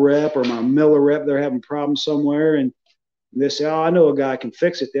ESOP rep or my Miller rep. They're having problems somewhere, and they say, "Oh, I know a guy can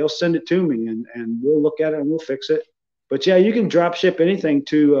fix it." They'll send it to me, and we'll look at it and we'll fix it. But yeah, you can drop ship anything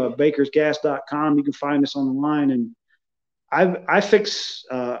to bakersgas.com. You can find us on the line, and I fix.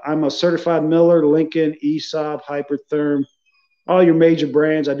 I'm a certified Miller, Lincoln, ESOP, Hypertherm, all your major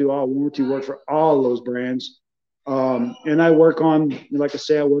brands. I do all warranty work for all those brands. And I work on, like I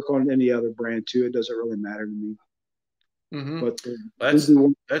say, I work on any other brand too. It doesn't really matter to me. Mm-hmm. But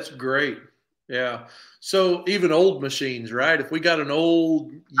that's great. Yeah. So even old machines, right? If we got an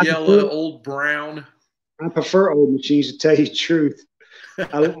old yellow, old brown. I prefer old machines, to tell you the truth.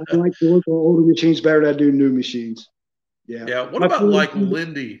 I like to work on older machines better than I do new machines. Yeah. Yeah. What about like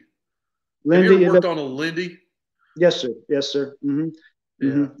Lindy? Have you ever worked on a Lindy? Yes, sir. Yes, sir. Mm-hmm.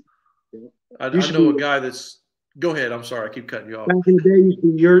 Yeah. Mm-hmm. I know a guy that's. Go ahead. I'm sorry. I keep cutting you off. Back in the day, it used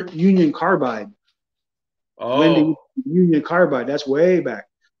to be your Union Carbide. Oh. Lindy, Union Carbide. That's way back.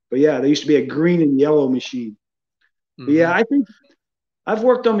 But yeah, there used to be a green and yellow machine. Mm-hmm. But yeah, I think I've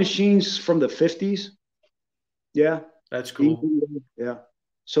worked on machines from the 50s. Yeah. That's cool. Yeah.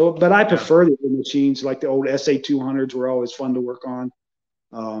 So, but I prefer the machines, like the old SA200s were always fun to work on.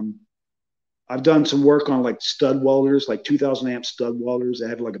 I've done some work on like stud welders, like 2,000 amp stud welders that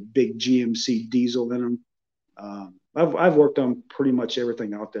have like a big GMC diesel in them. I've worked on pretty much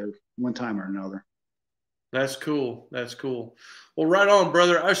everything out there one time or another. That's cool. That's cool. Well, right on,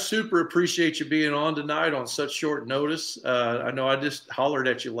 brother. I super appreciate you being on tonight on such short notice. I know I just hollered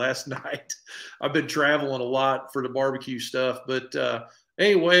at you last night. I've been traveling a lot for the barbecue stuff. But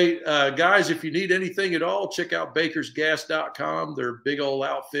anyway, guys, if you need anything at all, check out bakersgas.com. They're a big old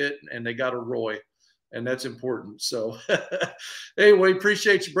outfit, and they got a Roy. And that's important. So anyway,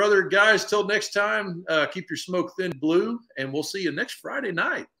 appreciate you, brother. Guys, till next time, keep your smoke thin blue, and we'll see you next Friday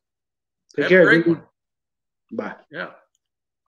night. Take care. Have a great one. Bye. Yeah.